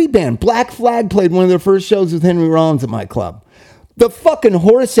 Every band, Black Flag played one of their first shows with Henry Rollins at my club. The fucking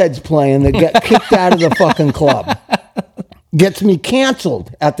Horseheads playing that get kicked out of the fucking club. Gets me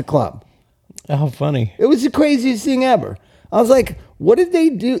canceled at the club. How funny. It was the craziest thing ever. I was like, what did they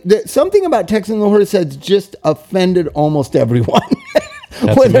do? Something about Texas and the Horseheads just offended almost everyone.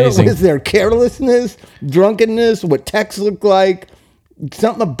 That's Whether amazing. it was their carelessness, drunkenness, what Tex looked like,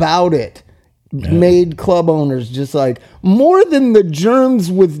 something about it made club owners just like, more than the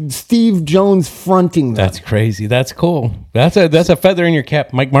Germs with Steve Jones fronting them. That's crazy. That's cool. That's a feather in your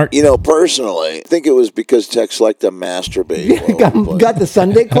cap, Mike Martin. You know, personally, I think it was because Tex liked to masturbate. got the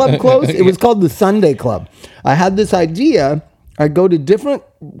Sunday Club closed. It was called the Sunday Club. I had this idea. I go to different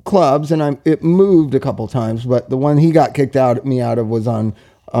clubs, and it moved a couple times, but the one he got kicked out of was on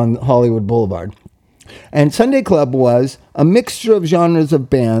Hollywood Boulevard. And Sunday Club was a mixture of genres of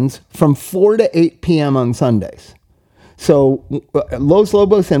bands from 4 to 8 p.m. on Sundays. So Los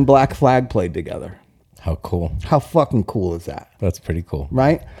Lobos and Black Flag played together. How cool. How fucking cool is that? That's pretty cool.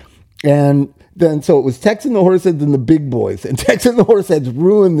 Right? And then, so it was Tex and the Horseheads and the Big Boys. And Tex and the Horseheads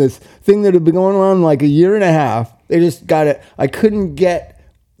ruined this thing that had been going on like a year and a half. They just got it. I couldn't get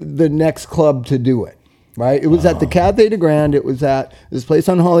the next club to do it. Right? It was at the Cathay de Grand. It was at this place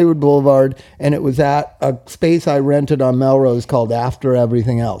on Hollywood Boulevard. And it was at a space I rented on Melrose called After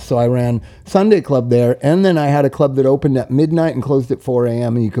Everything Else. So I ran Sunday Club there. And then I had a club that opened at midnight and closed at 4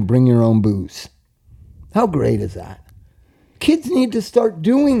 a.m. and you could bring your own booze. How great is that? Kids need to start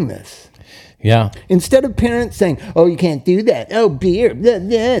doing this. Yeah. Instead of parents saying, oh, you can't do that. Oh, beer. Blah,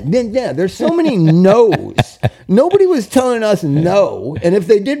 blah, blah, blah. There's so many no's. Nobody was telling us no. And if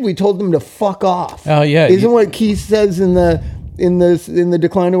they did, we told them to fuck off. Oh, yeah. Isn't what Keith says in the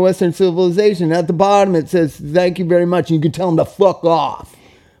Decline of Western Civilization? At the bottom, it says, thank you very much. And you can tell them to fuck off.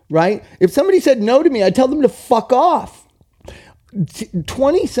 Right? If somebody said no to me, I tell them to fuck off.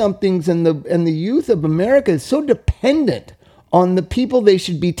 20-somethings and the youth of America is so dependent on the people they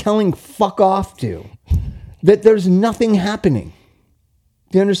should be telling fuck off to, that there's nothing happening.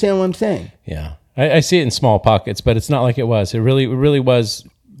 Do you understand what I'm saying? Yeah. I see it in small pockets, but it's not like it was. It really was,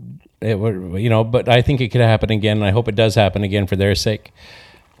 but I think it could happen again, and I hope it does happen again for their sake.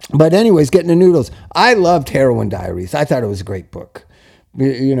 But anyways, getting to noodles. I loved Heroin Diaries. I thought it was a great book.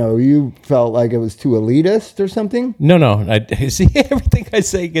 You know, you felt like it was too elitist or something? No. I see everything I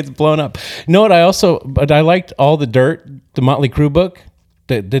say gets blown up. No, but I liked All the Dirt, the Motley Crue book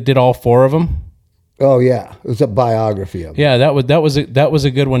that did all 4 of them. Oh yeah, it was a biography of him. Yeah, that was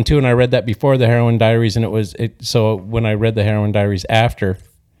a good one too. And I read that before the Heroin Diaries, and so when I read the Heroin Diaries after,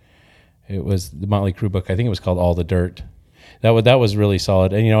 it was the Motley Crue book. I think it was called All the Dirt. That was really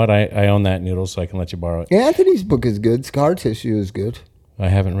solid. And you know what? I own that, Noodles, so I can let you borrow it. Anthony's book is good. Scar Tissue is good. I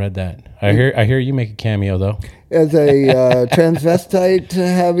haven't read that. I hear you make a cameo though. As a transvestite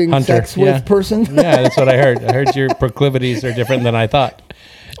having Hunter, sex with yeah. person. Yeah, that's what I heard. I heard your proclivities are different than I thought.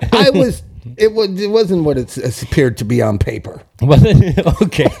 I was It wasn't what it appeared to be on paper. Well,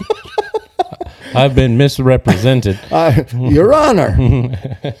 okay. I've been misrepresented. Your Honor,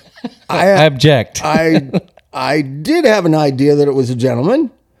 I object. I did have an idea that it was a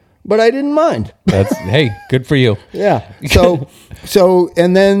gentleman, but I didn't mind. Hey, good for you. Yeah. So,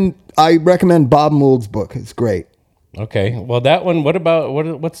 and then I recommend Bob Mould's book. It's great. Okay. Well, that one. What about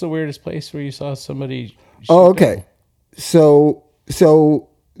what's the weirdest place where you saw somebody? Oh, okay. So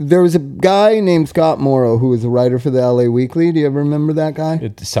there was a guy named Scott Morrow who was a writer for the LA Weekly. Do you ever remember that guy?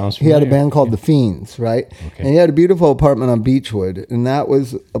 It sounds He familiar. had a band called The Fiends, right? Okay. And he had a beautiful apartment on Beechwood, and that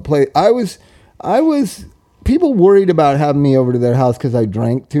was a place. I was. People worried about having me over to their house because I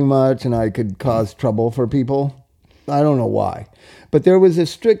drank too much and I could cause trouble for people. I don't know why, but there was a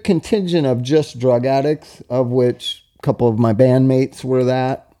strict contingent of just drug addicts, of which a couple of my bandmates were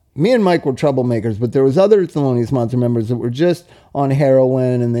that. Me and Mike were troublemakers, but there was other Thelonious Monster members that were just on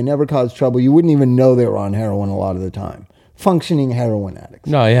heroin and they never caused trouble. You wouldn't even know they were on heroin a lot of the time. Functioning heroin addicts.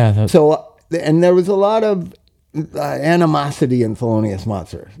 No, yeah. So, and there was a lot of animosity in Thelonious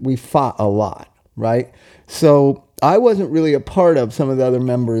Monster. We fought a lot, right? So I wasn't really a part of some of the other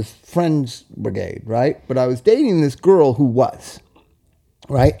members' friends brigade, right? But I was dating this girl who was,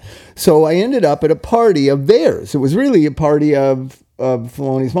 right? So I ended up at a party of theirs. It was really a party of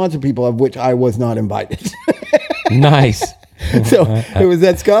Thelonious Monster people, of which I was not invited. Nice. So it was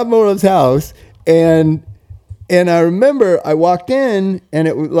at Scott Morrow's house, and I remember I walked in, and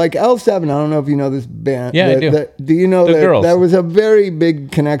it was like L7. I don't know if you know this band. Yeah, I do. Do you know The that girls. there was a very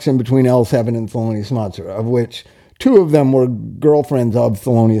big connection between L7 and Thelonious Monster, of which two of them were girlfriends of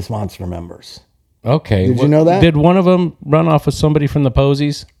Thelonious Monster members. Okay. Did you know that? Did one of them run off with somebody from the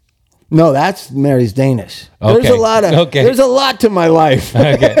Posies? No, that's Mary's Danish. Okay. There's a lot to my life.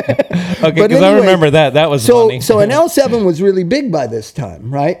 Okay. Okay, because I remember that. That was funny. So an L7 was really big by this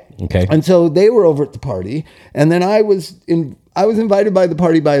time, right? Okay. And so they were over at the party, and then I was invited by the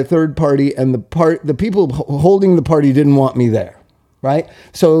party by a third party, and the people holding the party didn't want me there, right?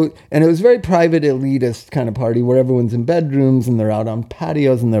 So, and it was a very private, elitist kind of party where everyone's in bedrooms and they're out on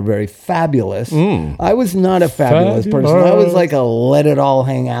patios and they're very fabulous. I was not a fabulous person. I was like a let it all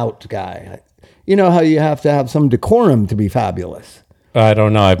hang out guy. You know how you have to have some decorum to be fabulous. I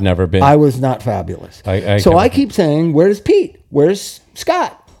don't know. I've never been. I was not fabulous. I keep saying, where's Pete? Where's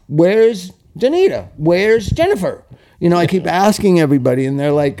Scott? Where's Danita? Where's Jennifer? You know, I keep asking everybody, and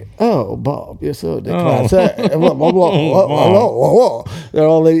they're like, "Oh, Bob, you're so declassified." They're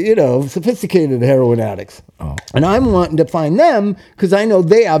all, sophisticated heroin addicts. Oh. And I'm wanting to find them because I know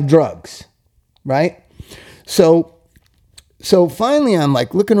they have drugs, right? So finally, I'm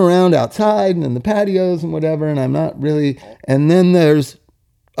like looking around outside and in the patios and whatever, and I'm not really. And then there's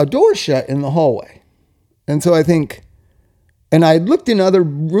a door shut in the hallway, and so I think. And I looked in other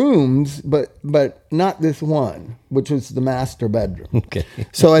rooms, but not this one, which was the master bedroom. Okay.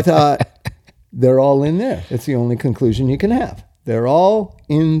 So I thought, they're all in there. It's the only conclusion you can have. They're all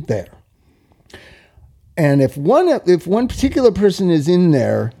in there. And if one particular person is in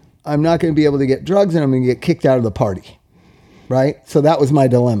there, I'm not going to be able to get drugs and I'm going to get kicked out of the party. Right? So that was my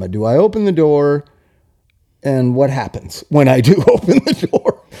dilemma. Do I open the door? And what happens when I do open the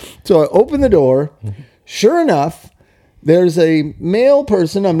door? So I open the door. Sure enough, there's a male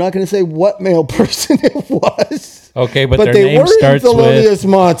person. I'm not going to say what male person it was. Okay, but their they name were starts in with... Thelonious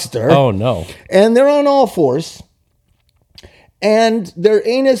Monster. Oh, no. And they're on all fours. And their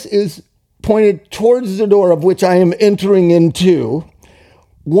anus is pointed towards the door of which I am entering into.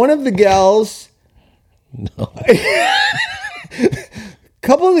 One of the gals... No.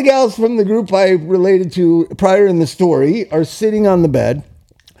 Couple of the gals from the group I related to prior in the story are sitting on the bed.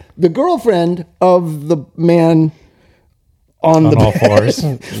 The girlfriend of the man... on the all bed fours.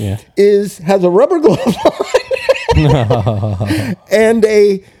 Yeah. has a rubber glove on and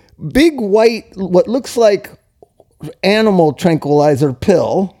a big white, what looks like animal tranquilizer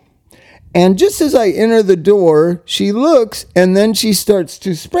pill. And just as I enter the door, she looks and then she starts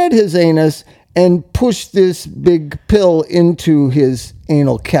to spread his anus and push this big pill into his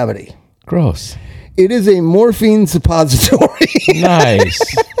anal cavity. Gross. It is a morphine suppository. Nice.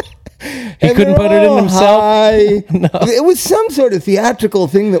 He couldn't put it in himself? No. It was some sort of theatrical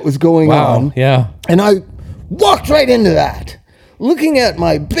thing that was going on. Yeah. And I walked right into that, looking at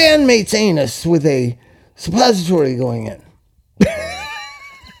my bandmate's anus with a suppository going in.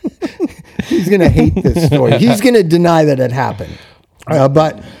 He's going to hate this story. He's going to deny that it happened.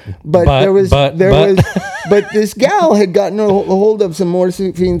 But this gal had gotten a hold of some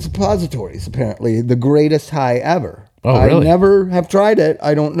morphine suppositories, apparently, the greatest high ever. Oh, I really? never have tried it.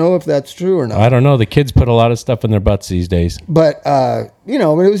 I don't know if that's true or not. I don't know. The kids put a lot of stuff in their butts these days. But, you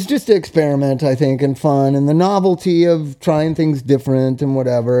know, it was just an experiment, I think, and fun, and the novelty of trying things different and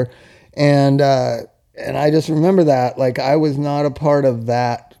whatever. And I just remember that, like, I was not a part of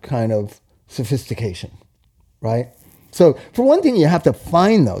that kind of sophistication, right? So, for one thing, you have to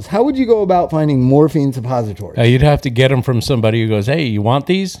find those. How would you go about finding morphine suppositories? You'd have to get them from somebody who goes, hey, you want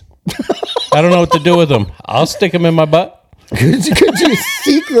these? I don't know what to do with them. I'll stick them in my butt. Could you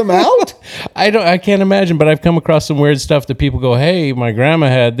seek them out? I can't imagine, but I've come across some weird stuff that people go, hey, my grandma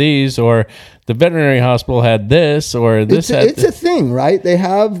had these, or the veterinary hospital had this, or this had It's a thing, right? They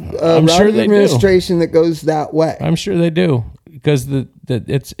have a I'm route sure of they do. administration that goes that way. I'm sure they do, because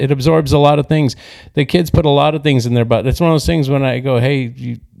it absorbs a lot of things. The kids put a lot of things in their butt. It's one of those things when I go,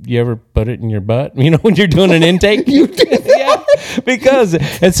 hey, you ever put it in your butt? You know, when you're doing an intake? You did Yeah, because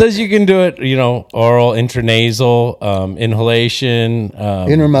it says you can do it, you know, oral, intranasal, inhalation,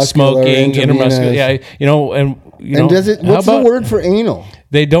 Intermuscular, smoking, intravenous. intermuscular. Yeah, you know, and you And know, does it? how What's the about- word for anal?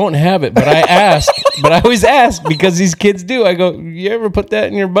 They don't have it, but I asked. But I always ask because these kids do. I go, you ever put that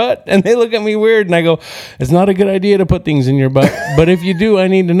in your butt? And they look at me weird, and I go, it's not a good idea to put things in your butt. But if you do, I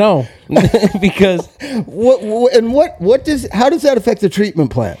need to know because What does? How does that affect the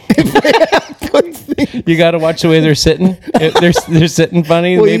treatment plan? you got to watch the way they're sitting. If they're sitting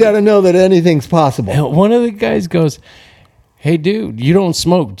funny. Well, you maybe- got to know that anything's possible. One of the guys goes, hey, dude, you don't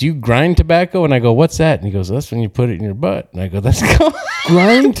smoke. Do you grind tobacco? And I go, what's that? And he goes, that's when you put it in your butt. And I go, that's cool.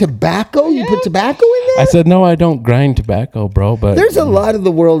 Grind tobacco? You put tobacco in there? I said, no, I don't grind tobacco, bro. But There's a lot of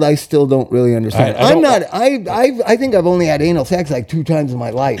the world I still don't really understand. I don't- I think I've only had anal sex like 2 times in my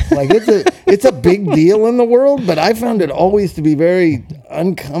life. Like it's a big deal in the world, but I found it always to be very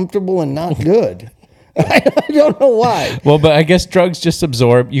uncomfortable and not good. I don't know why. Well, but I guess drugs just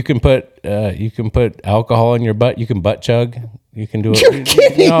absorb. You can put alcohol in your butt. You can butt chug. You can do it. You're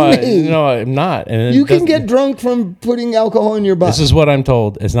kidding me. No, I'm not. And it You can doesn't- get drunk from putting alcohol in your butt. This is what I'm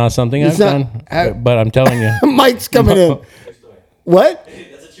told. It's not something I've not- done, but I'm telling you. Mike's coming in. What?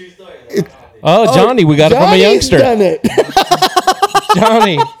 That's a true story. Oh, Johnny, we got it from a Johnny's youngster. done it.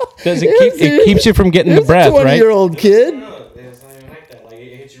 Johnny, does it keeps you from getting the There's breath, a right? 20-year-old kid. No, it's not even like that. Like,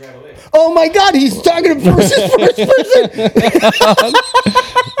 it hits you right away. Oh my God, he's talking to first person.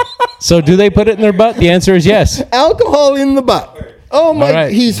 So, do they put it in their butt? The answer is yes. Alcohol in the butt. Oh my! All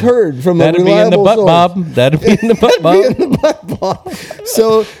right. He's heard from a That'd be in the reliable butt, source. Bob. That'd be in the butt, Be in Bob. the butt, Bob.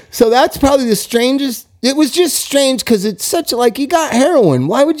 So that's probably the strangest. It was just strange because it's such like you got heroin.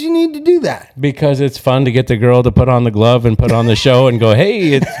 Why would you need to do that? Because it's fun to get the girl to put on the glove and put on the show and go,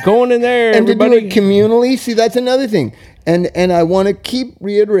 hey, it's going in there, And everybody. to do it communally. See, that's another thing. And I want to keep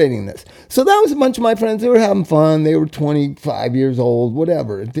reiterating this. So that was a bunch of my friends. They were having fun. They were 25 years old,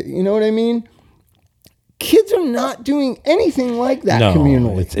 whatever. You know what I mean? Kids are not doing anything like that no,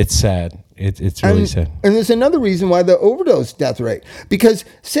 communally. it's sad. It's really sad. And there's another reason why the overdose death rate. Because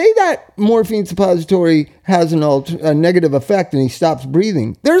say that morphine suppository has a negative effect and he stops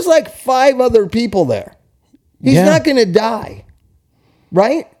breathing. There's like 5 other people there. He's Yeah. not going to die.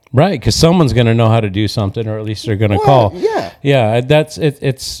 Right? Right, because someone's going to know how to do something, or at least they're going to Well, call. yeah. Yeah, that's it.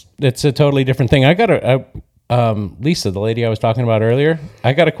 It's a totally different thing. I got Lisa, the lady I was talking about earlier.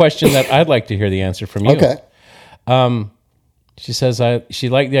 I got a question that I'd like to hear the answer from you. Okay. She says she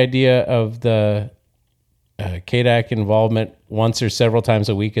liked the idea of the KDAC involvement once or several times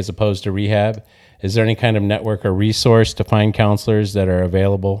a week as opposed to rehab. Is there any kind of network or resource to find counselors that are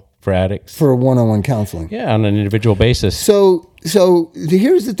available for addicts? For one-on-one counseling. Yeah, on an individual basis. So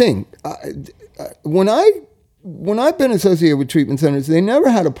here's the thing. When I've been associated with treatment centers, they never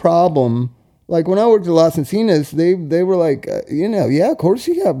had a problem. Like when I worked at Las Encinas, they were like, yeah, of course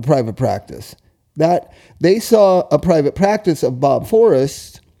you have a private practice. That they saw a private practice of Bob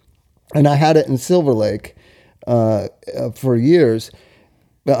Forrest, and I had it in Silver Lake for years.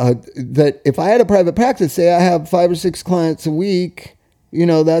 That if I had a private practice, say I have 5 or 6 clients a week,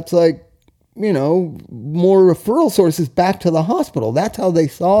 that's like, more referral sources back to the hospital. That's how they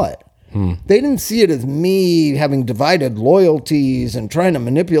saw it. They didn't see it as me having divided loyalties and trying to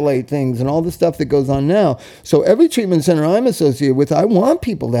manipulate things and all the stuff that goes on now. So every treatment center I'm associated with, I want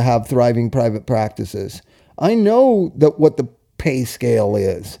people to have thriving private practices. I know that what the pay scale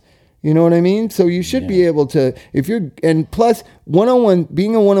is. You know what I mean? So you should be able to, and plus one-on-one,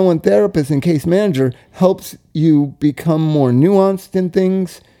 being a one-on-one therapist and case manager helps you become more nuanced in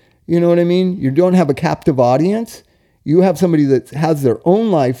things. You know what I mean? You don't have a captive audience. You have somebody that has their own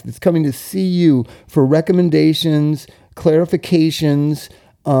life that's coming to see you for recommendations, clarifications,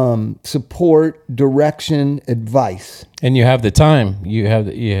 support, direction, advice. And you have the time. You have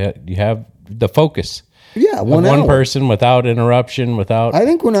the focus. Yeah, of 1 one hour. person without interruption, without. I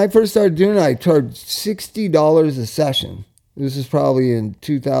think when I first started doing it, I charged $60 a session. This is probably in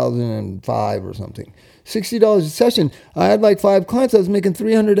 2005 or something. $60 a session. I had like 5 clients. I was making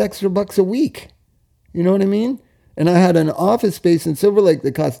 300 extra bucks a week. You know what I mean? And I had an office space in Silver Lake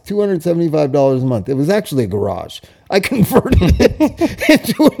that cost $275 a month. It was actually a garage. I converted it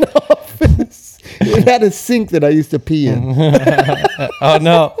into an office. It had a sink that I used to pee in. Oh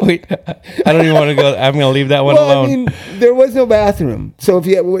no, wait! I don't even want to go. I'm going to leave that one alone. I mean, there was no bathroom. So if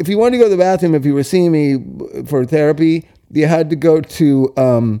you wanted to go to the bathroom, if you were seeing me for therapy, you had to go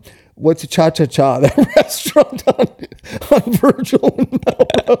to what's Cha Cha Cha, that restaurant on Virgil and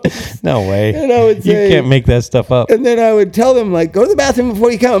Melrose. No way. And I would say, you can't make that stuff up. And then I would tell them, like, go to the bathroom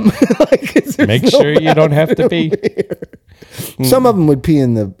before you come. Like, 'cause there's Make no sure you don't have to bathroom pee. here. Some of them would pee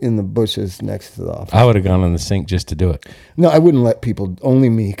in the bushes next to the office. I would have gone in the sink just to do it. No, I wouldn't let people. Only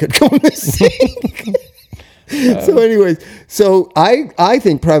me could go in the sink. So, anyways, I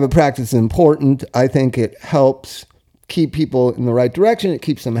think private practice is important. I think it helps keep people in the right direction. It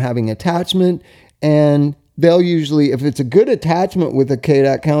keeps them having attachment, and they'll usually, if it's a good attachment with a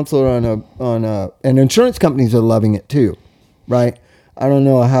KDAC counselor and insurance companies are loving it too, right? I don't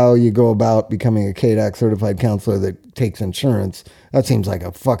know how you go about becoming a KDAC certified counselor that takes insurance. That seems like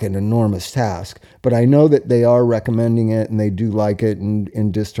a fucking enormous task. But I know that they are recommending it and they do like it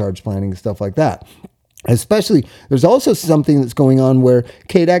in discharge planning and stuff like that. Especially, there's also something that's going on where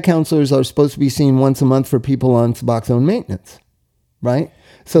KDAC counselors are supposed to be seen once a month for people on Suboxone maintenance, right?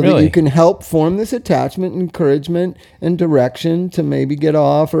 So that Really? you can help form this attachment, encouragement, and direction to maybe get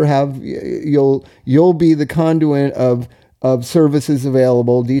off, or have you'll be the conduit of services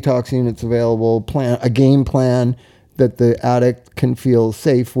available, detox units available, a game plan that the addict can feel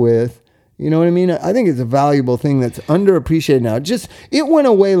safe with. You know what I mean? I think it's a valuable thing that's underappreciated now. It went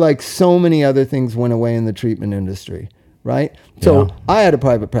away like so many other things went away in the treatment industry, right? So Yeah. I had a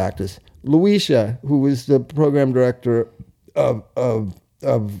private practice. Luisha, who was the program director of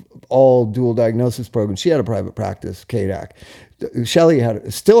all dual diagnosis programs, she had a private practice, KDAC. Shelly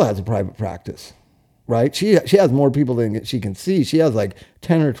still has a private practice, right? She has more people than she can see. She has like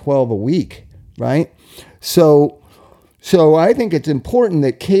 10 or 12 a week, right? So I think it's important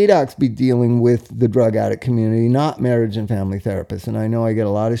that KDOCs be dealing with the drug addict community, not marriage and family therapists. And I know I get a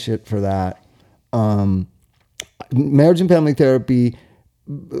lot of shit for that. Marriage and family therapy,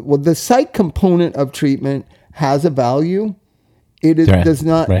 well, the psych component of treatment has a value. It is Right, does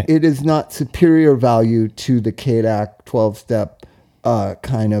not. right. It is not superior value to the KDAC 12-step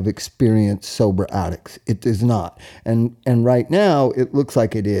kind of experience sober addicts. It is not. And right now it looks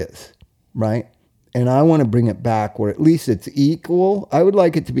like it is, right? And I want to bring it back where at least it's equal. I would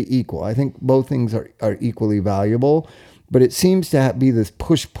like it to be equal. I think both things are equally valuable, but it seems to be this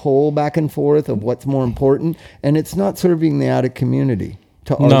push-pull back and forth of what's more important, and it's not serving the addict community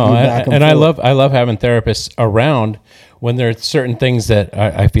to argue back and forth. I love having therapists around when there are certain things that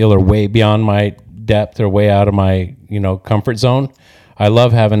I feel are way beyond my depth or way out of my comfort zone. I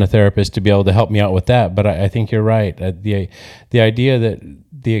love having a therapist to be able to help me out with that. But I think you're right. The idea that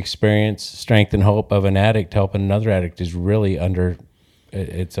the experience, strength, and hope of an addict helping another addict is really underappreciated.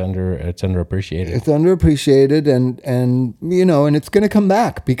 It's underappreciated, and it's going to come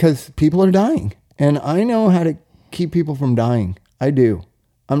back because people are dying, and I know how to keep people from dying. I do.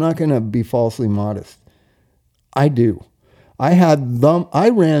 I'm not going to be falsely modest. I do. I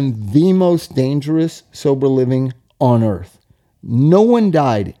ran the most dangerous sober living on earth. No one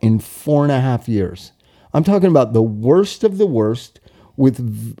died in 4.5 years. I'm talking about the worst of the worst,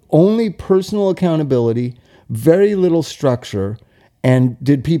 with only personal accountability, very little structure. And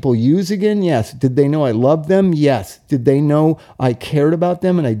did people use again? Yes. Did they know I loved them? Yes. Did they know I cared about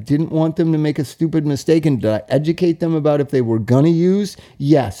them and I didn't want them to make a stupid mistake? And did I educate them about if they were going to use?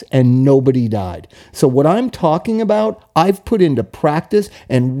 Yes. And nobody died. So what I'm talking about, I've put into practice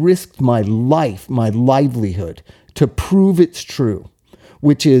and risked my life, my livelihood to prove it's true,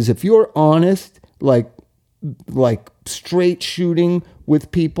 which is if you're honest, like straight shooting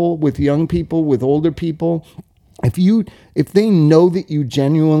with people, with young people, with older people, if they know that you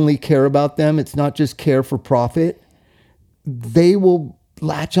genuinely care about them, it's not just care for profit, they will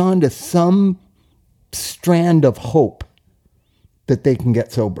latch on to some strand of hope that they can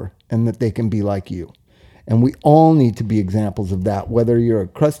get sober and that they can be like you. And we all need to be examples of that, whether you're a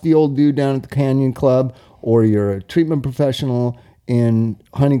crusty old dude down at the Canyon Club, or you're a treatment professional in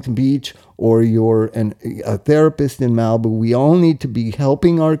Huntington Beach, or you're a therapist in Malibu. We all need to be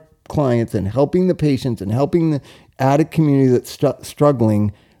helping our clients and helping the patients and helping the addict community that's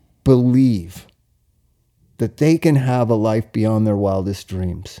struggling believe that they can have a life beyond their wildest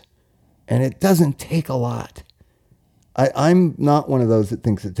dreams. And it doesn't take a lot. I'm not one of those that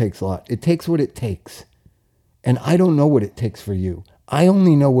thinks it takes a lot. It takes what it takes. And I don't know what it takes for you. I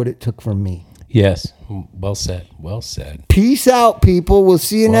only know what it took for me. Yes. Well said. Well said. Peace out, people. We'll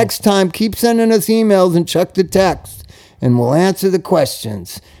see you next time. Keep sending us emails and chuck the text, and we'll answer the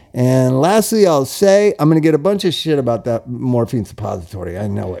questions. And lastly, I'll say I'm going to get a bunch of shit about that morphine suppository. I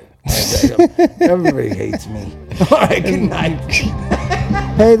know it. Everybody hates me. All right, good night.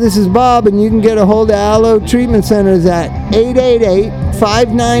 Hey, this is Bob, and you can get a hold of Aloe Treatment Centers at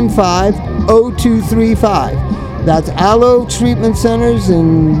 888-595-0235. That's Aloe Treatment Centers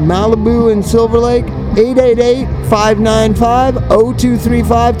in Malibu and Silver Lake,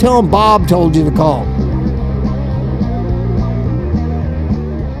 888-595-0235. Tell them Bob told you to call.